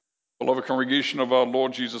Beloved congregation of our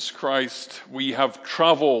Lord Jesus Christ, we have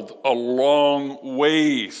traveled a long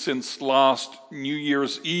way since last New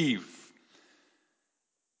Year's Eve.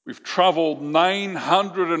 We've traveled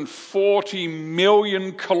 940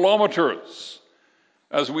 million kilometers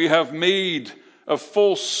as we have made a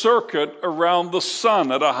full circuit around the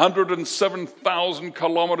sun at 107,000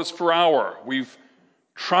 kilometers per hour. We've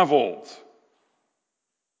traveled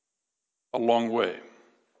a long way.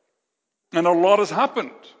 And a lot has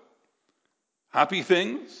happened. Happy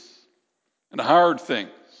things and hard things,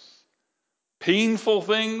 painful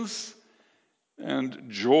things and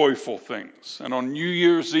joyful things. And on New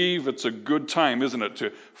Year's Eve, it's a good time, isn't it,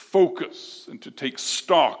 to focus and to take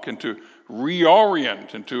stock and to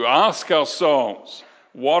reorient and to ask ourselves,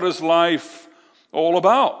 what is life all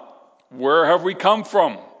about? Where have we come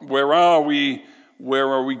from? Where are we? Where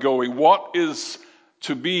are we going? What is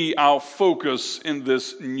to be our focus in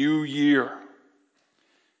this new year?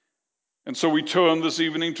 And so we turn this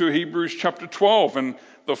evening to Hebrews chapter 12, and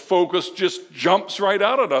the focus just jumps right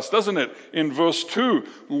out at us, doesn't it? In verse 2,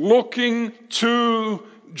 looking to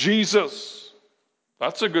Jesus.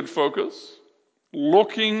 That's a good focus.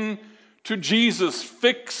 Looking to Jesus,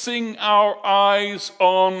 fixing our eyes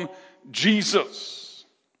on Jesus.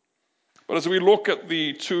 But as we look at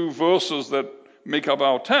the two verses that make up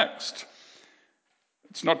our text,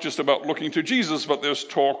 it's not just about looking to Jesus, but there's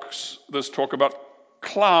talk about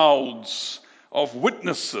clouds of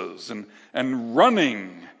witnesses and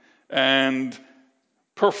running and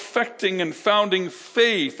perfecting and founding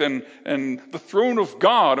faith and the throne of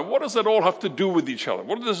God. And what does that all have to do with each other?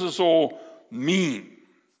 What does this all mean?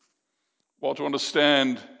 Well, to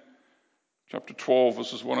understand chapter 12,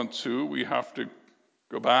 verses 1 and 2, we have to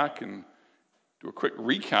go back and do a quick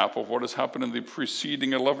recap of what has happened in the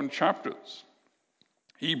preceding 11 chapters.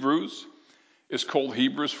 Hebrews is called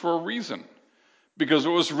Hebrews for a reason, because it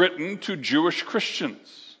was written to Jewish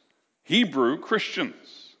Christians, Hebrew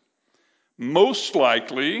Christians, most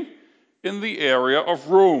likely in the area of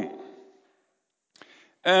Rome.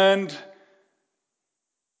 And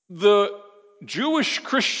the Jewish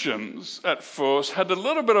Christians at first had a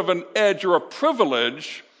little bit of an edge or a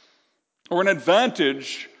privilege or an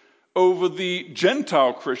advantage over the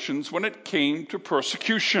Gentile Christians when it came to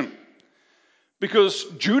persecution. Because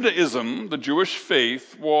Judaism, the Jewish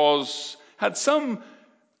faith, had some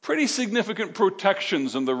pretty significant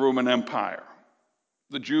protections in the Roman Empire.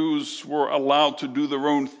 The Jews were allowed to do their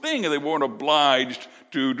own thing, and they weren't obliged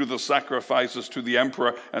to do the sacrifices to the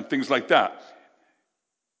emperor and things like that.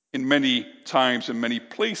 In many times, in many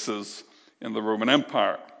places in the Roman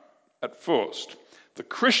Empire, at first, the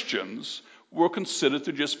Christians were considered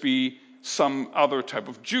to just be some other type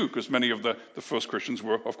of Jew, because many of the first Christians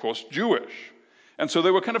were, of course, Jewish. And so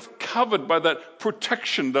they were kind of covered by that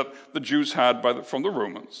protection that the Jews had from the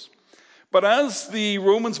Romans. But as the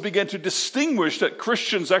Romans began to distinguish that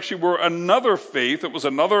Christians actually were another faith, it was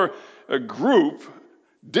another group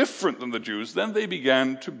different than the Jews, then they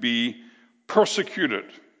began to be persecuted.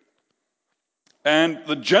 And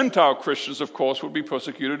the Gentile Christians, of course, would be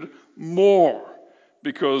persecuted more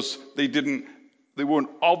because they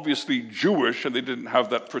weren't obviously Jewish and they didn't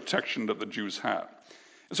have that protection that the Jews had.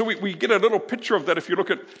 And so we get a little picture of that if you look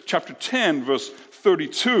at chapter 10, verse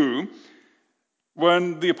 32,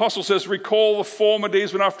 when the apostle says, recall the former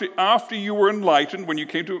days when after you were enlightened, when you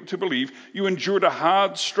came to believe, you endured a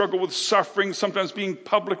hard struggle with suffering, sometimes being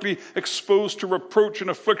publicly exposed to reproach and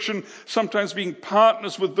affliction, sometimes being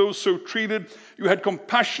partners with those so treated. You had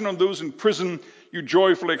compassion on those in prison. You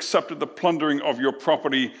joyfully accepted the plundering of your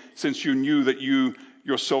property, since you knew that you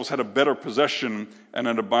yourselves had a better possession and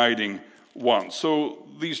an abiding one. So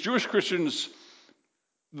these Jewish Christians,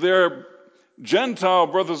 their Gentile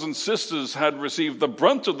brothers and sisters had received the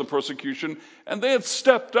brunt of the persecution, and they had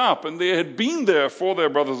stepped up and they had been there for their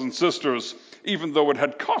brothers and sisters, even though it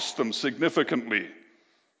had cost them significantly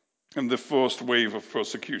in the first wave of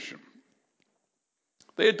persecution.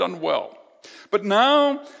 They had done well. But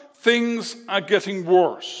now things are getting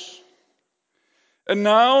worse. And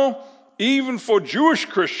now, even for Jewish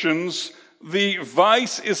Christians, the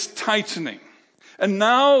vice is tightening. And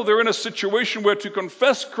now they're in a situation where to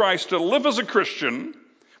confess Christ, to live as a Christian,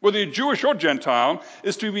 whether you're Jewish or Gentile,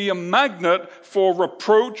 is to be a magnet for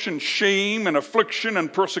reproach and shame and affliction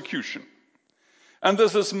and persecution. And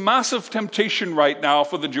there's this massive temptation right now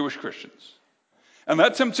for the Jewish Christians. And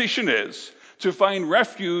that temptation is to find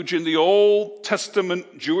refuge in the Old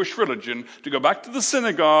Testament Jewish religion, to go back to the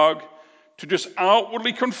synagogue, to just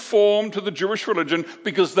outwardly conform to the Jewish religion,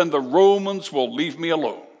 because then the Romans will leave me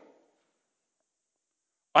alone.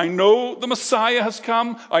 I know the Messiah has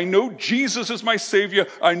come. I know Jesus is my Savior.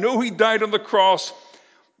 I know He died on the cross.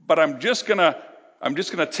 but I'm just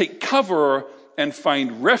gonna take cover and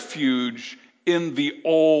find refuge in the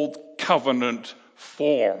old covenant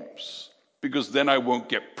forms, because then I won't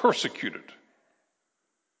get persecuted.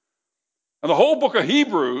 And the whole book of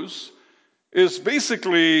Hebrews is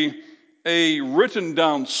basically a written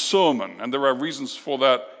down sermon, and there are reasons for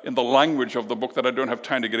that in the language of the book that I don't have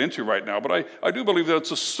time to get into right now, but I do believe that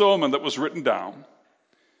it's a sermon that was written down.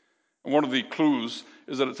 And one of the clues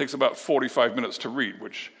is that it takes about 45 minutes to read,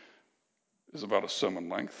 which is about a sermon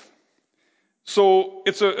length. So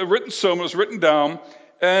it's a written sermon, it's written down,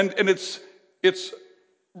 and it's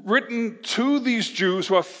written to these Jews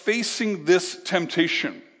who are facing this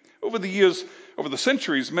temptation. Over the years, over the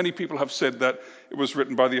centuries, many people have said that it was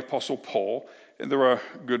written by the Apostle Paul, and there are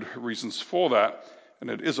good reasons for that, and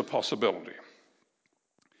it is a possibility.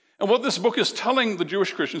 And what this book is telling the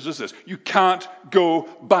Jewish Christians is this: you can't go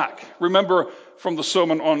back. Remember from the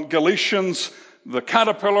sermon on Galatians, the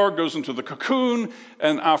caterpillar goes into the cocoon,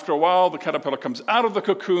 and after a while, the caterpillar comes out of the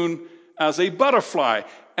cocoon as a butterfly,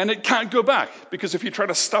 and it can't go back, because if you try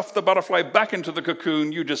to stuff the butterfly back into the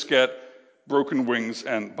cocoon, you just get broken wings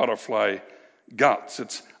and butterfly guts.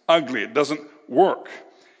 It's ugly. It doesn't work.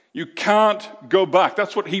 You can't go back.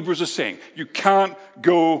 That's what Hebrews is saying. You can't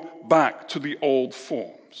go back to the old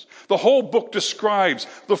forms. The whole book describes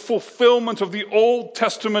the fulfillment of the Old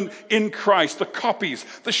Testament in Christ. The copies,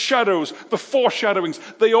 the shadows, the foreshadowings,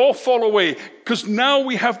 they all fall away, because now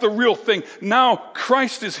we have the real thing. Now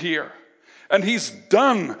Christ is here, and he's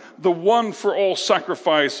done the one for all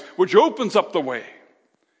sacrifice, which opens up the way.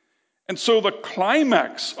 And so the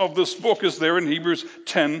climax of this book is there in Hebrews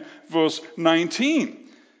 10, verse 19.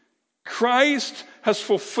 Christ has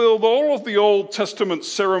fulfilled all of the Old Testament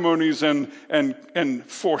ceremonies and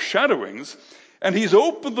foreshadowings, and he's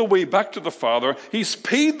opened the way back to the Father. He's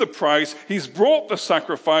paid the price. He's brought the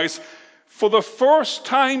sacrifice for the first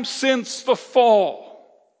time since the fall.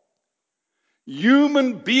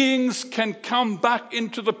 Human beings can come back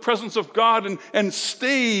into the presence of God and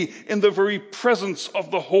stay in the very presence of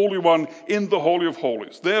the Holy One in the Holy of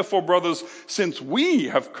Holies. Therefore, brothers, since we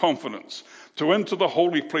have confidence to enter the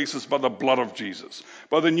holy places by the blood of Jesus,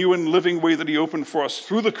 by the new and living way that he opened for us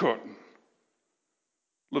through the curtain,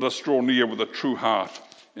 let us draw near with a true heart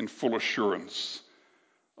in full assurance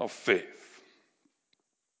of faith.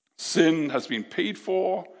 Sin has been paid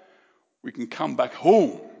for. We can come back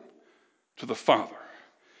home to the Father.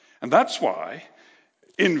 And that's why,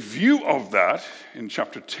 in view of that, in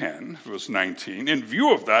chapter 10, verse 19, in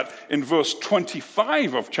view of that, in verse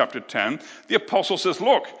 25 of chapter 10, the apostle says,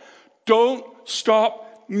 look, don't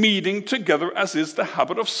stop meeting together as is the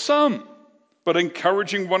habit of some, but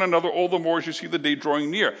encouraging one another all the more as you see the day drawing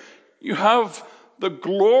near. You have the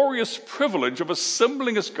glorious privilege of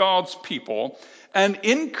assembling as God's people, and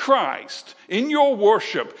in Christ, in your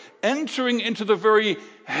worship, entering into the very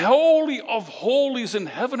holy of holies in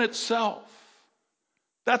heaven itself.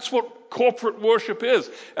 That's what corporate worship is.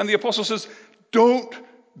 And the apostle says, don't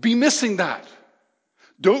be missing that.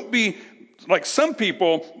 Don't be like some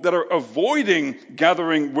people that are avoiding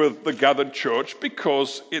gathering with the gathered church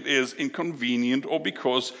because it is inconvenient or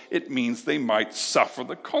because it means they might suffer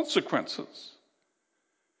the consequences.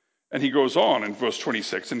 And he goes on in verse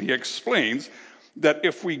 26, and he explains that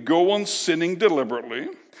if we go on sinning deliberately,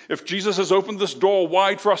 if Jesus has opened this door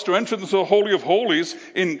wide for us to enter into the Holy of Holies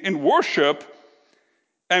in worship,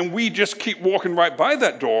 and we just keep walking right by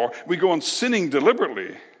that door, we go on sinning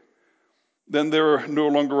deliberately, then there no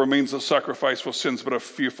longer remains a sacrifice for sins, but a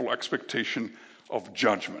fearful expectation of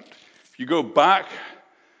judgment. If you go back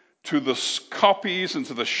to the copies and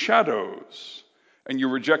to the shadows, and you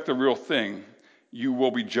reject the real thing, you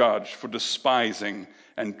will be judged for despising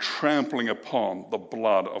and trampling upon the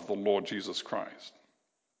blood of the Lord Jesus Christ.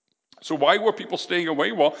 So why were people staying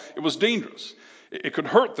away? Well, it was dangerous. It could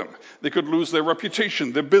hurt them. They could lose their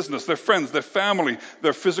reputation, their business, their friends, their family,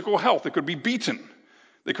 their physical health. They could be beaten.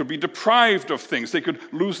 They could be deprived of things. They could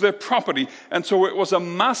lose their property. And so it was a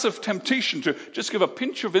massive temptation to just give a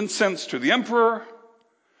pinch of incense to the emperor,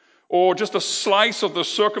 or just a slice of the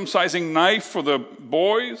circumcising knife for the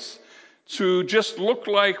boys, to just look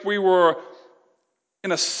like we were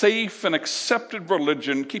in a safe and accepted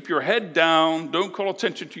religion. Keep your head down. Don't call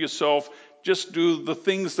attention to yourself. Just do the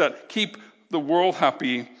things that keep the world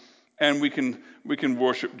happy, and we can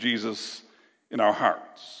worship Jesus in our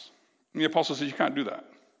hearts. And the apostle says you can't do that.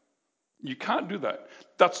 You can't do that.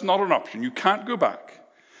 That's not an option. You can't go back.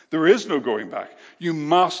 There is no going back. You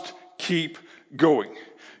must keep going.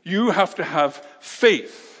 You have to have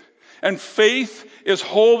faith. And faith is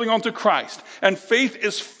holding on to Christ. And faith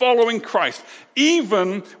is following Christ.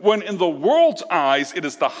 Even when in the world's eyes it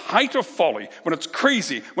is the height of folly, when it's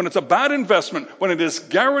crazy, when it's a bad investment, when it is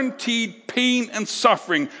guaranteed pain and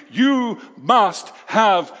suffering, you must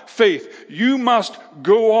have faith. You must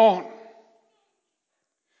go on.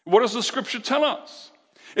 What does the scripture tell us?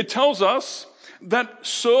 It tells us that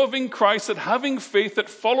serving Christ, that having faith, that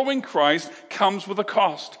following Christ comes with a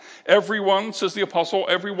cost. Everyone, says the apostle,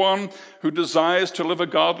 everyone who desires to live a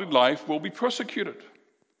godly life will be persecuted.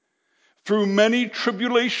 Through many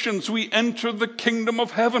tribulations we enter the kingdom of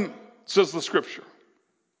heaven, says the scripture.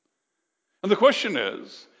 And the question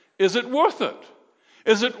is it worth it?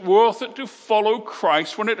 Is it worth it to follow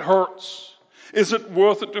Christ when it hurts? Is it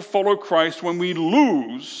worth it to follow Christ when we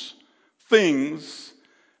lose things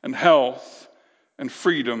and health and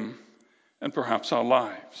freedom and perhaps our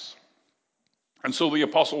lives? And so the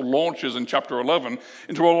apostle launches in chapter 11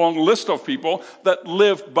 into a long list of people that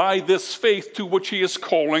live by this faith to which he is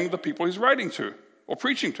calling the people he's writing to or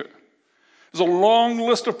preaching to. There's a long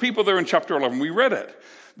list of people there in chapter 11. We read it.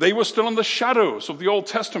 They were still in the shadows of the Old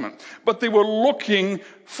Testament, but they were looking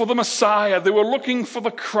for the Messiah. They were looking for the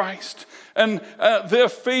Christ. And their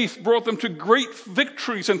faith brought them to great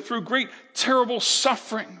victories and through great terrible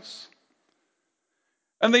sufferings.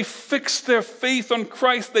 And they fixed their faith on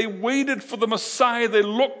Christ. They waited for the Messiah. They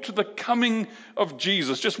looked to the coming of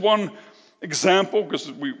Jesus. Just one example, because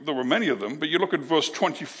there were many of them, but you look at verse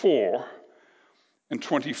 24 and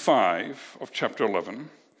 25 of chapter 11.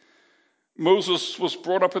 Moses was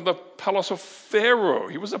brought up in the palace of Pharaoh.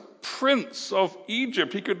 He was a prince of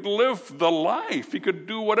Egypt. He could live the life. He could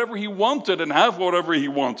do whatever he wanted and have whatever he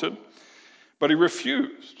wanted, but he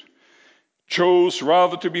refused. Chose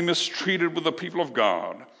rather to be mistreated with the people of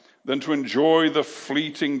God than to enjoy the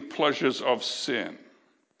fleeting pleasures of sin.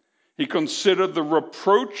 He considered the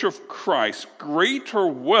reproach of Christ greater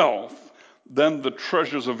wealth than the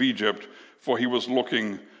treasures of Egypt, for he was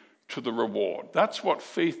looking to the reward. That's what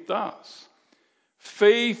faith does.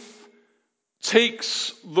 Faith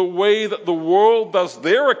takes the way that the world does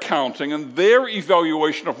their accounting and their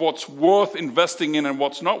evaluation of what's worth investing in and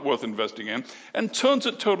what's not worth investing in, and turns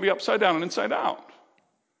it totally upside down and inside out.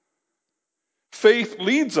 Faith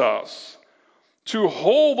leads us to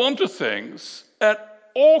hold on to things at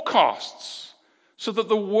all costs so that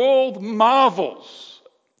the world marvels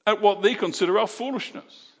at what they consider our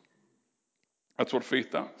foolishness. That's what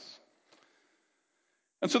faith does.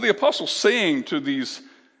 And so the apostle's saying to these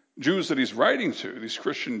Jews that he's writing to, these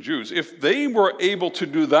Christian Jews, if they were able to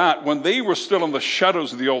do that when they were still in the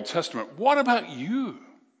shadows of the Old Testament, what about you?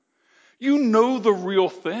 You know the real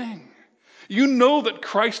thing. You know that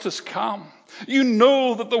Christ has come. You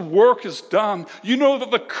know that the work is done. You know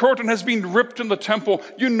that the curtain has been ripped in the temple.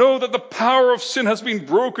 You know that the power of sin has been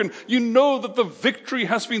broken. You know that the victory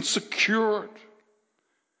has been secured.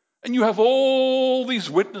 And you have all these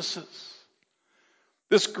witnesses.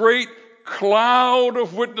 This great cloud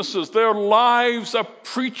of witnesses, their lives are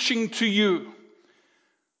preaching to you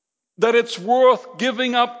that it's worth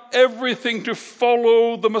giving up everything to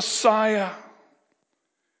follow the Messiah.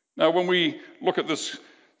 Now, when we look at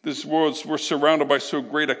these words, we're surrounded by so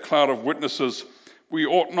great a cloud of witnesses, we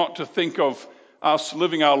ought not to think of us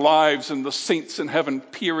living our lives and the saints in heaven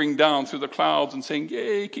peering down through the clouds and saying,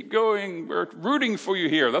 yay, keep going, we're rooting for you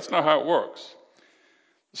here. That's not how it works.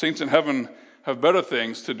 The saints in heaven have better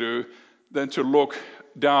things to do than to look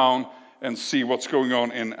down and see what's going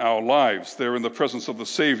on in our lives. They're in the presence of the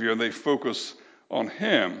Savior and they focus on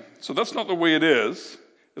Him. So that's not the way it is.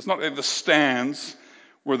 It's not in the stands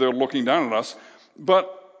where they're looking down at us.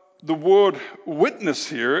 But the word witness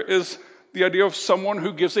here is the idea of someone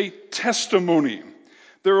who gives a testimony.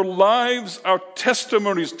 Their lives are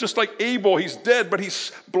testimonies, just like Abel. He's dead, but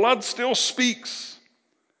his blood still speaks.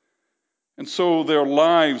 And so their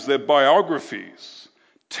lives, their biographies,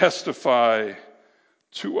 testify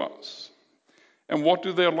to us. And what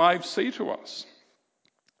do their lives say to us?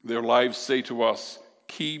 Their lives say to us,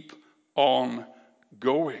 keep on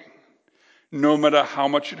going. No matter how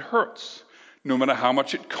much it hurts, no matter how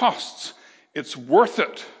much it costs, it's worth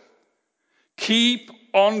it. Keep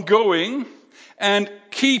on going and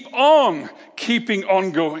keep on keeping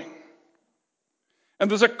on going. And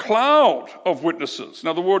there's a cloud of witnesses.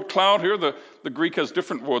 Now, the word cloud here, the Greek has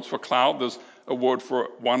different words for cloud. There's a word for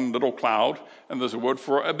one little cloud, and there's a word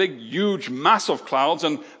for a big, huge mass of clouds,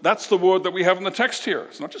 and that's the word that we have in the text here.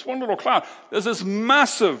 It's not just one little cloud. There's this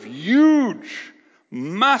massive, huge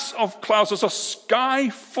mass of clouds. There's a sky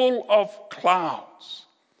full of clouds.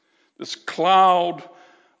 This cloud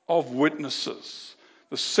of witnesses,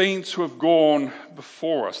 the saints who have gone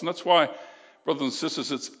before us. And that's why brothers and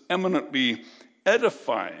sisters, it's eminently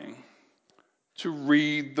edifying to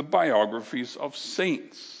read the biographies of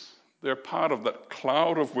saints. They're part of that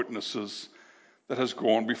cloud of witnesses that has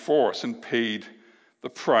gone before us and paid the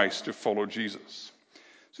price to follow Jesus.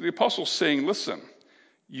 So the apostle's saying, listen,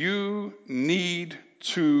 you need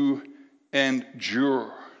to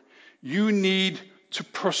endure. You need to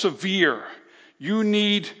persevere. You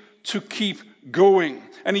need to keep going.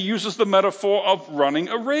 And he uses the metaphor of running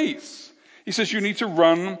a race. He says you need to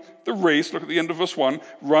run the race, look at the end of verse 1,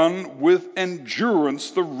 run with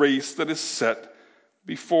endurance the race that is set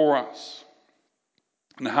before us.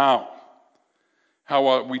 And how? How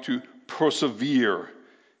are we to persevere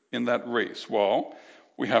in that race? Well,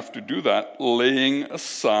 we have to do that laying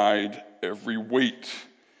aside every weight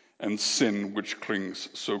and sin which clings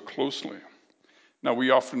so closely. Now,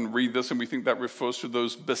 we often read this and we think that refers to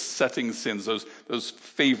those besetting sins, those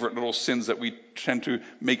favorite little sins that we tend to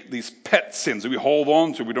make these pet sins that we hold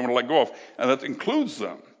on to, we don't want to let go of, and that includes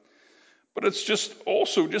them. But it's just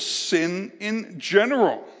sin in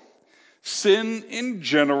general. Sin in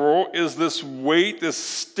general is this weight, this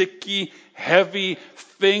sticky, heavy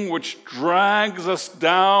thing which drags us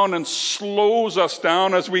down and slows us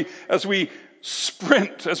down as we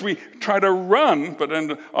sprint, as we try to run, but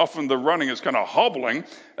then often the running is kind of hobbling,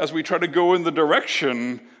 as we try to go in the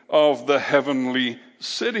direction of the heavenly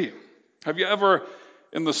city. Have you ever,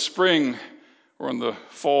 in the spring or in the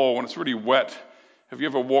fall when it's really wet, have you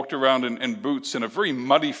ever walked around in boots in a very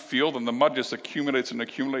muddy field and the mud just accumulates and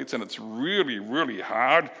accumulates and it's really, really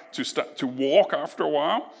hard to walk after a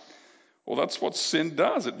while? Well, that's what sin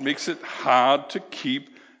does. It makes it hard to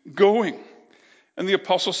keep going. And the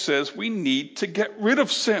apostle says we need to get rid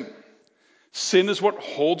of sin. Sin is what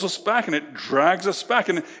holds us back and it drags us back.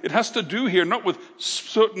 And it has to do here not with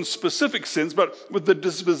certain specific sins, but with the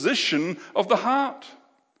disposition of the heart.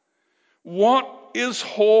 What is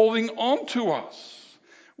holding on to us?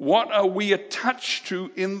 What are we attached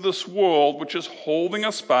to in this world which is holding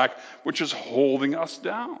us back, which is holding us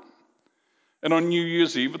down? And on New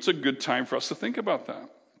Year's Eve, it's a good time for us to think about that.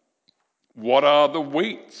 What are the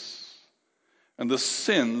weights and the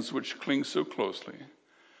sins which cling so closely,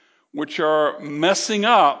 which are messing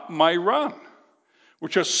up my run,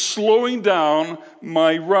 which are slowing down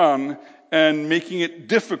my run and making it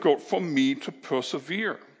difficult for me to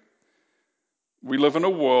persevere? We live in a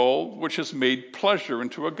world which has made pleasure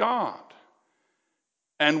into a god.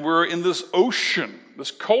 And we're in this ocean, this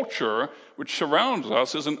culture which surrounds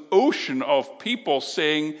us is an ocean of people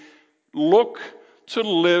saying, look to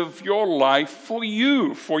live your life for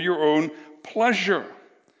you, for your own pleasure.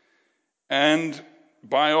 And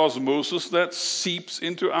by osmosis, that seeps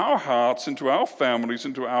into our hearts, into our families,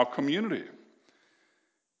 into our community.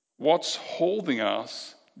 What's holding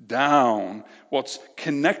us down? What's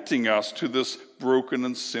connecting us to this broken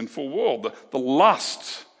and sinful world? The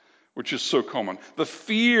lust, which is so common. The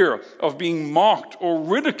fear of being mocked or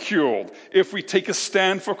ridiculed if we take a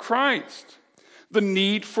stand for Christ. The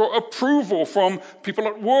need for approval from people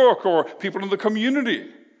at work or people in the community.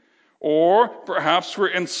 Or perhaps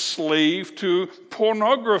we're enslaved to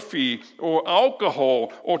pornography or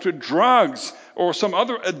alcohol or to drugs or some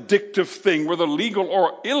other addictive thing, whether legal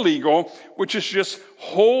or illegal, which is just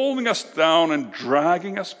holding us down and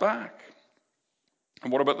dragging us back.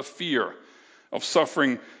 And what about the fear of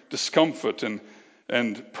suffering discomfort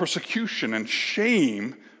and persecution and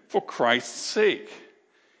shame for Christ's sake?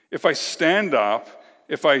 If I stand up,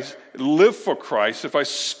 if I live for Christ, if I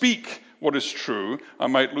speak what is true, I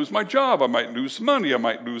might lose my job, I might lose money, I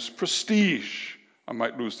might lose prestige, I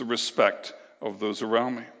might lose the respect of those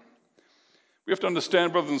around me. We have to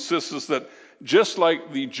understand, brothers and sisters, that just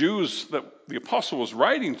like the Jews that the apostle was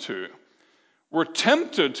writing to were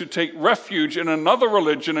tempted to take refuge in another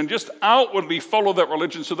religion and just outwardly follow that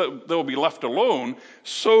religion so that they'll be left alone,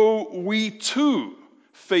 so we too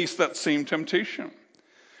face that same temptation.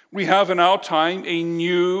 We have in our time a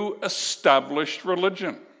new established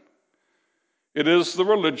religion. It is the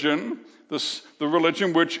religion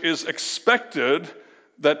which is expected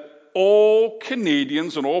that all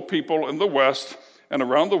Canadians and all people in the West and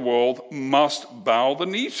around the world must bow the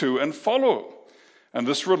knee to and follow. And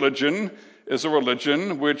this religion is a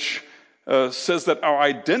religion which says that our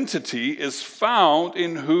identity is found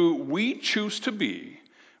in who we choose to be,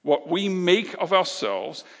 what we make of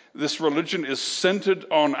ourselves. This religion is centered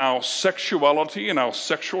on our sexuality and our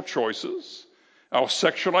sexual choices, our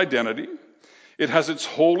sexual identity. It has its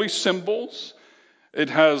holy symbols. It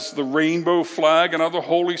has the rainbow flag and other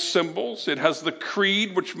holy symbols. It has the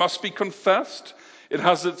creed which must be confessed. It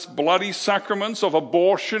has its bloody sacraments of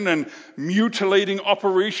abortion and mutilating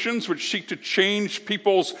operations which seek to change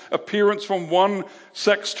people's appearance from one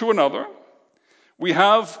sex to another. We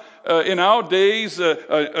have in our days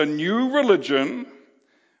a new religion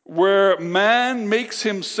where man makes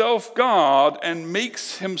himself God and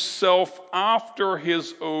makes himself after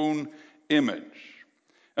his own image.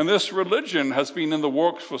 And this religion has been in the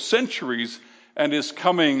works for centuries and is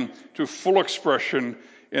coming to full expression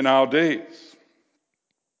in our days.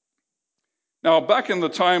 Now, back in the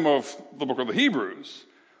time of the book of the Hebrews,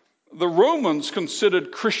 the Romans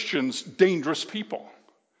considered Christians dangerous people.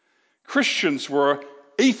 Christians were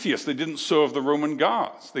atheists. They didn't serve the Roman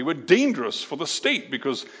gods. They were dangerous for the state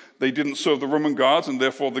because they didn't serve the Roman gods, and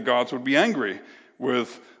therefore the gods would be angry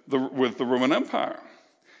with the Roman Empire.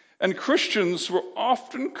 And Christians were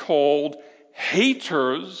often called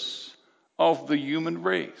haters of the human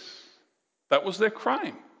race. That was their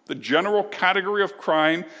crime. The general category of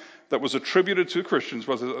crime that was attributed to Christians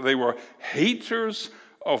was that they were haters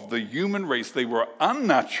of the human race. They were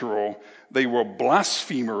unnatural. They were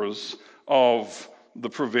blasphemers of the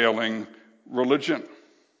prevailing religion.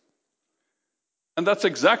 And that's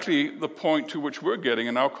exactly the point to which we're getting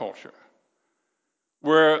in our culture,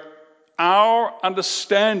 where our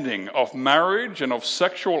understanding of marriage and of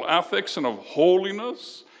sexual ethics and of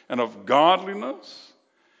holiness and of godliness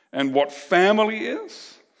and what family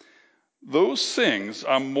is, those things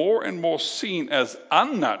are more and more seen as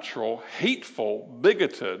unnatural, hateful,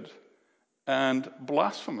 bigoted, and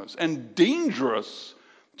blasphemous, and dangerous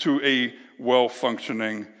to a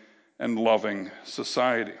well-functioning and loving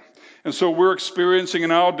society. And so we're experiencing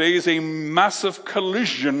in our days a massive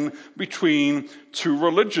collision between two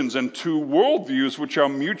religions and two worldviews which are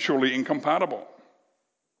mutually incompatible.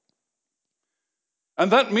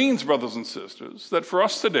 And that means, brothers and sisters, that for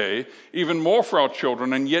us today, even more for our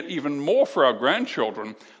children, and yet even more for our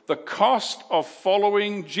grandchildren, the cost of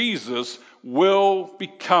following Jesus will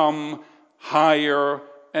become higher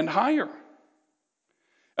and higher.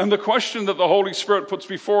 And the question that the Holy Spirit puts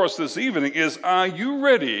before us this evening is, are you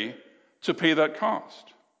ready to pay that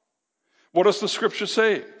cost? What does the scripture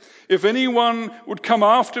say? If anyone would come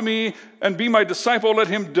after me and be my disciple, let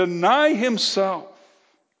him deny himself,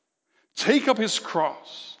 take up his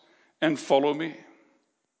cross, and follow me.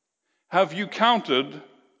 Have you counted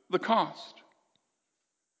the cost?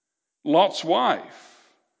 Lot's wife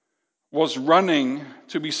was running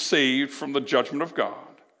to be saved from the judgment of God.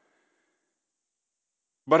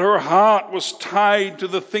 But her heart was tied to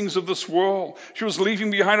the things of this world. She was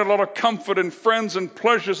leaving behind a lot of comfort and friends and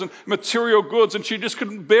pleasures and material goods, and she just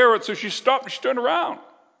couldn't bear it, so she stopped and she turned around.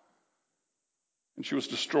 And she was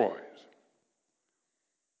destroyed.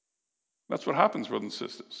 That's what happens, brothers and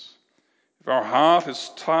sisters. If our heart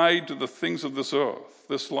is tied to the things of this earth,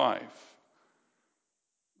 this life,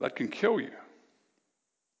 that can kill you.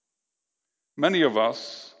 Many of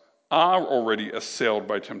us are already assailed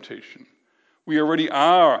by temptation. We already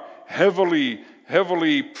are heavily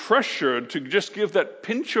pressured to just give that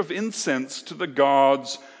pinch of incense to the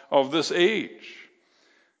gods of this age.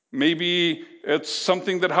 Maybe it's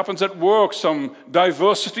something that happens at work, some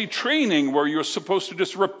diversity training where you're supposed to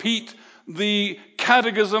just repeat the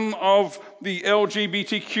catechism of the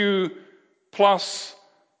LGBTQ plus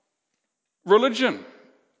religion.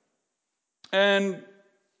 And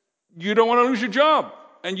you don't want to lose your job.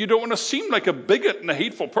 And you don't want to seem like a bigot and a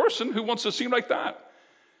hateful person. Who wants to seem like that?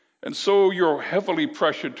 And so you're heavily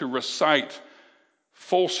pressured to recite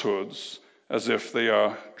falsehoods as if they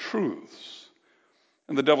are truths.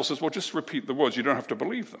 And the devil says, well, just repeat the words. You don't have to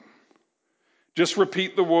believe them. Just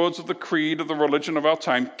repeat the words of the creed of the religion of our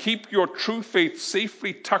time. Keep your true faith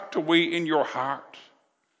safely tucked away in your heart.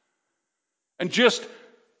 And just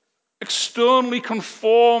externally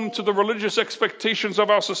conform to the religious expectations of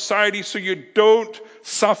our society so you don't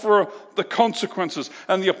suffer the consequences.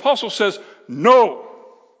 And the apostle says, no,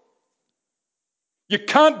 you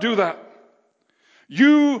can't do that.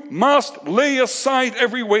 You must lay aside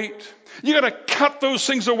every weight. You got to cut those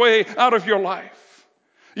things away out of your life.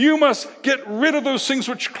 You must get rid of those things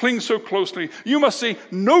which cling so closely. You must say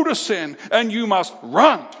no to sin, and you must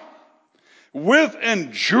run. With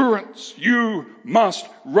endurance, you must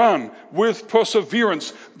run with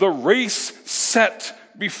perseverance the race set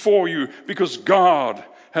before you, because God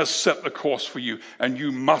has set the course for you, and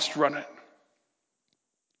you must run it.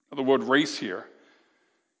 The word race here,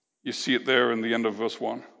 you see it there in the end of verse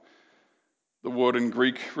 1. The word in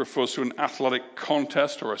Greek refers to an athletic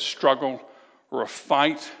contest or a struggle or a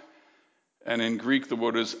fight. And in Greek, the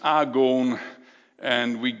word is agon,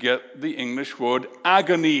 and we get the English word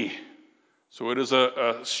agony. So it is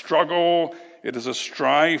a struggle It is a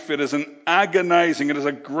strife. It is an agonizing. It is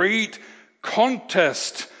a great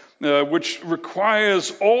contest which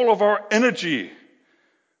requires all of our energy.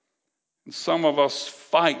 And some of us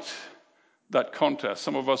fight that contest.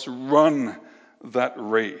 Some of us run that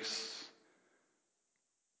race.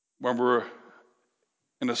 When we're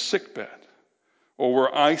in a sickbed, or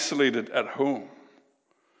we're isolated at home,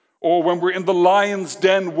 or when we're in the lion's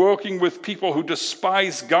den working with people who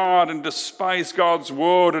despise God and despise God's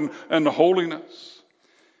word and holiness.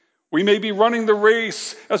 We may be running the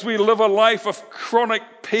race as we live a life of chronic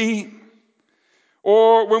pain,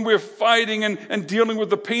 or when we're fighting and dealing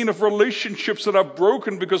with the pain of relationships that are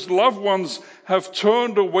broken because loved ones have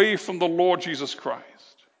turned away from the Lord Jesus Christ.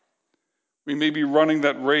 We may be running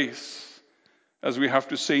that race as we have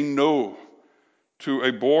to say no to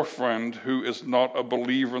a boyfriend who is not a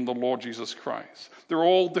believer in the Lord Jesus Christ. There are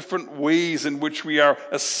all different ways in which we are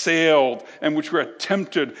assailed and which we are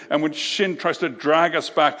tempted and which sin tries to drag us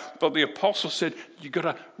back. But the apostle said, you got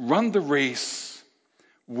to run the race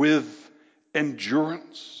with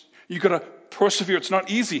endurance. You got to persevere. It's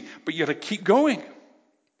not easy, but you got to keep going.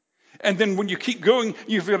 And then when you keep going,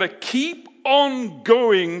 you've got to keep on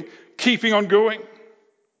going, keeping on going,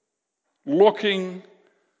 looking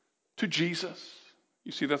to Jesus.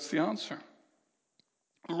 You see, that's the answer.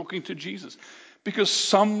 Looking to Jesus. Because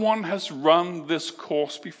someone has run this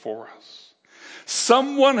course before us.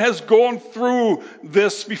 Someone has gone through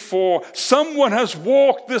this before. Someone has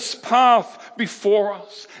walked this path before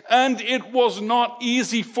us. And it was not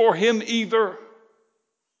easy for him either.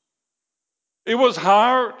 It was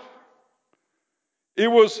hard. It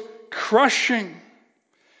was crushing.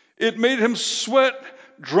 It made him sweat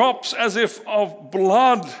drops as if of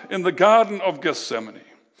blood in the Garden of Gethsemane.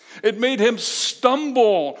 It made him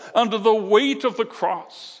stumble under the weight of the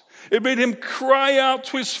cross. It made him cry out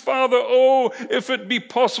to his Father, oh, if it be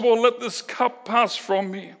possible, let this cup pass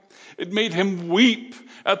from me. It made him weep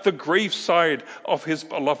at the graveside of his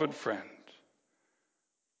beloved friend.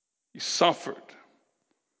 He suffered.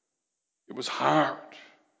 It was hard,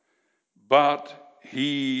 but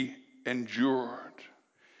he endured.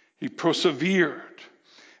 He persevered.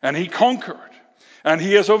 And he conquered, and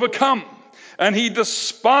he has overcome, and he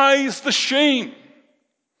despised the shame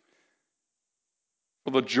for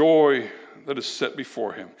the joy that is set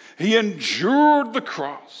before him. He endured the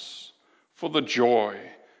cross for the joy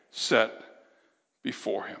set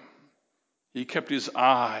before him. He kept his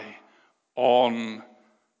eye on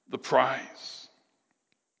the prize,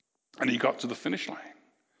 and he got to the finish line.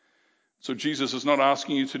 So Jesus is not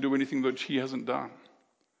asking you to do anything that he hasn't done.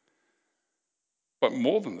 But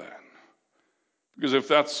more than that, because if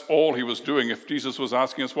that's all he was doing, if Jesus was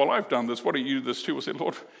asking us, well, I've done this, why don't you do this too? We'll say,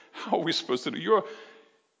 Lord, how are we supposed to do?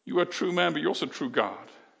 You are a true man, but you're also a true God.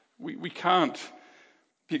 We can't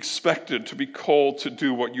be expected to be called to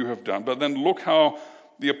do what you have done. But then look how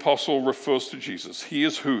the apostle refers to Jesus. He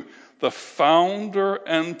is who? The founder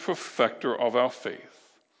and perfecter of our faith.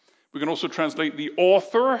 We can also translate the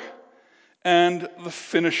author and the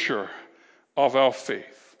finisher of our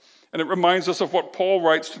faith. And it reminds us of what Paul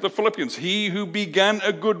writes to the Philippians. He who began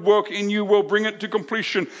a good work in you will bring it to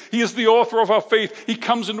completion. He is the author of our faith. He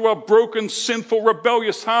comes into our broken, sinful,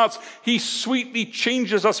 rebellious hearts. He sweetly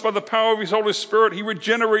changes us by the power of his Holy Spirit. He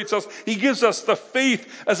regenerates us. He gives us the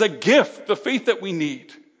faith as a gift, the faith that we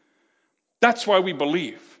need. That's why we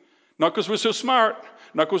believe. Not because we're so smart,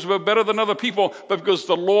 not because we're better than other people, but because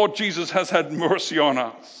the Lord Jesus has had mercy on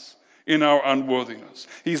us in our unworthiness.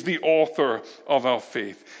 He's the author of our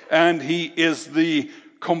faith. And he is the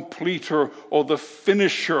completer or the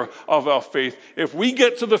finisher of our faith. If we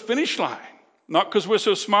get to the finish line, not because we're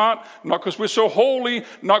so smart, not because we're so holy,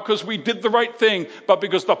 not because we did the right thing, but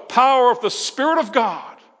because the power of the Spirit of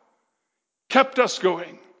God kept us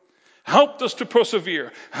going, helped us to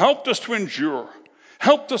persevere, helped us to endure,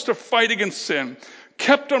 helped us to fight against sin,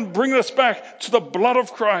 kept on bringing us back to the blood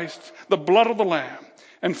of Christ, the blood of the Lamb,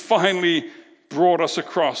 and finally brought us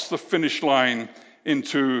across the finish line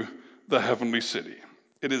into the heavenly city.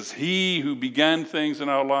 It is he who began things in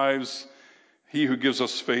our lives, he who gives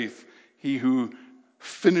us faith, he who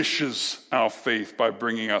finishes our faith by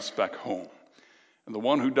bringing us back home. And the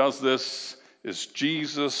one who does this is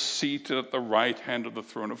Jesus, seated at the right hand of the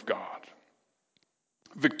throne of God.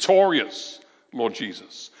 Victorious Lord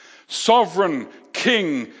Jesus. Sovereign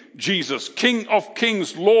King Jesus. King of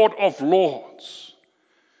kings, Lord of lords.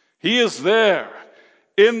 He is there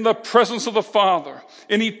in the presence of the Father,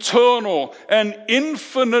 in eternal and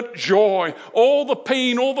infinite joy. All the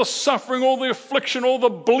pain, all the suffering, all the affliction, all the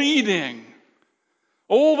bleeding,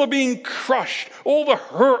 all the being crushed, all the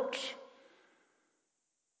hurt.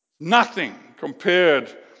 Nothing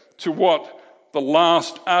compared to what the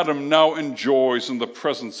last Adam now enjoys in the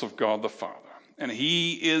presence of God the Father. And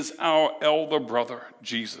he is our elder brother,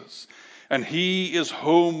 Jesus. And he is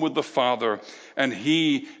home with the Father. And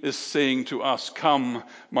he is saying to us, come,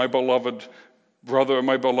 my beloved brother,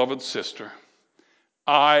 my beloved sister,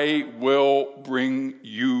 I will bring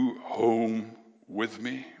you home with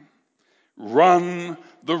me. Run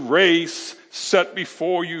the race set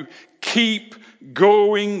before you. Keep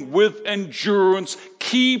going with endurance.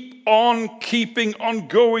 Keep on keeping on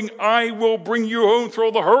going. I will bring you home through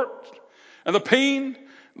all the hurt and the pain,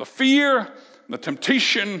 and the fear, and the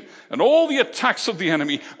temptation, and all the attacks of the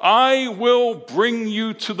enemy. I will bring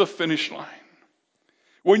you to the finish line.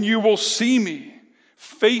 When you will see me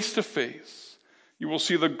face to face, you will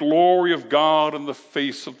see the glory of God in the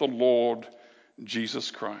face of the Lord Jesus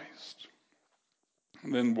Christ.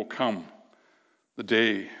 And then will come the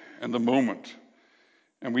day and the moment.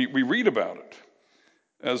 And we read about it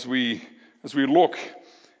as we look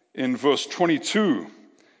in verse 22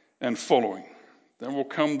 and following. Then will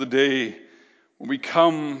come the day when we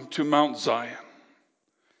come to Mount Zion.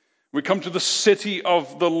 We come to the city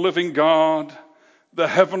of the living God, the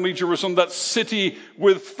heavenly Jerusalem, that city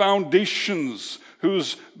with foundations,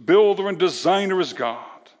 whose builder and designer is God.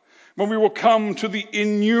 When we will come to the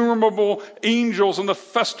innumerable angels and the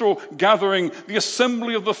festal gathering, the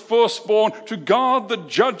assembly of the firstborn, to God, the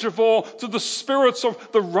judge of all, to the spirits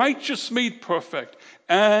of the righteous made perfect,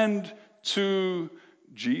 and to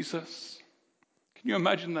Jesus. Can you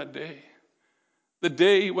imagine that day? The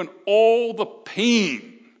day when all the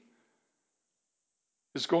pain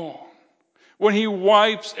is gone. When he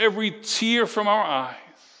wipes every tear from our eyes.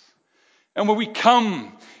 And when we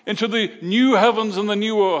come into the new heavens and the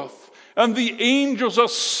new earth, and the angels are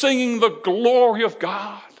singing the glory of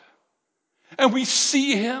God, and we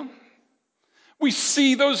see him. We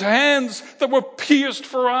see those hands that were pierced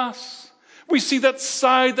for us. We see that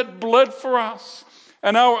side that bled for us.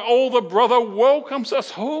 And our older brother welcomes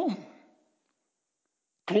us home.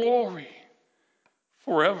 Glory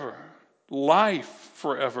forever. Life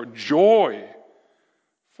forever. Joy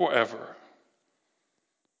forever.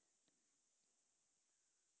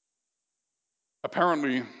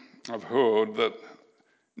 Apparently, I've heard that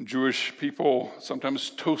Jewish people sometimes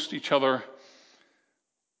toast each other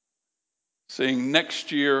saying,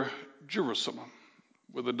 next year, Jerusalem,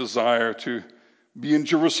 with a desire to be in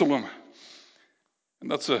Jerusalem. And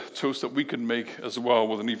that's a toast that we can make as well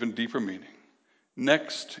with an even deeper meaning.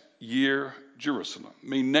 Next year, Jerusalem.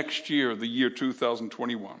 May next year, the year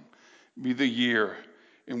 2021, be the year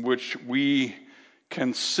in which we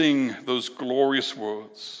can sing those glorious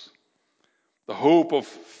words. The hope of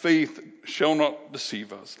faith shall not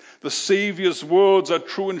deceive us. The Savior's words are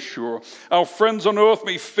true and sure. Our friends on earth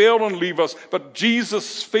may fail and leave us, but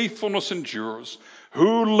Jesus' faithfulness endures.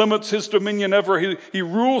 Who limits his dominion ever? He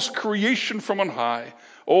rules creation from on high.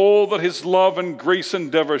 All that his love and grace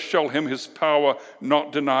endeavor shall him his power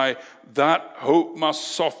not deny. That hope must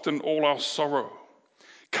soften all our sorrow.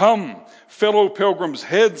 Come, fellow pilgrims,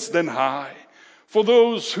 heads then high. For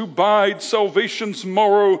those who bide salvation's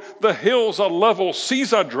morrow, the hills are level,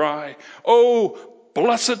 seas are dry. Oh,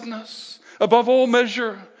 blessedness above all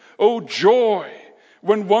measure. Oh, joy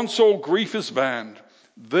when once all grief is banned.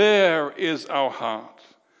 There is our heart.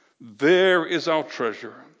 There is our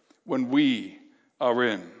treasure when we are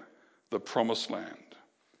in the promised land.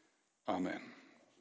 Amen.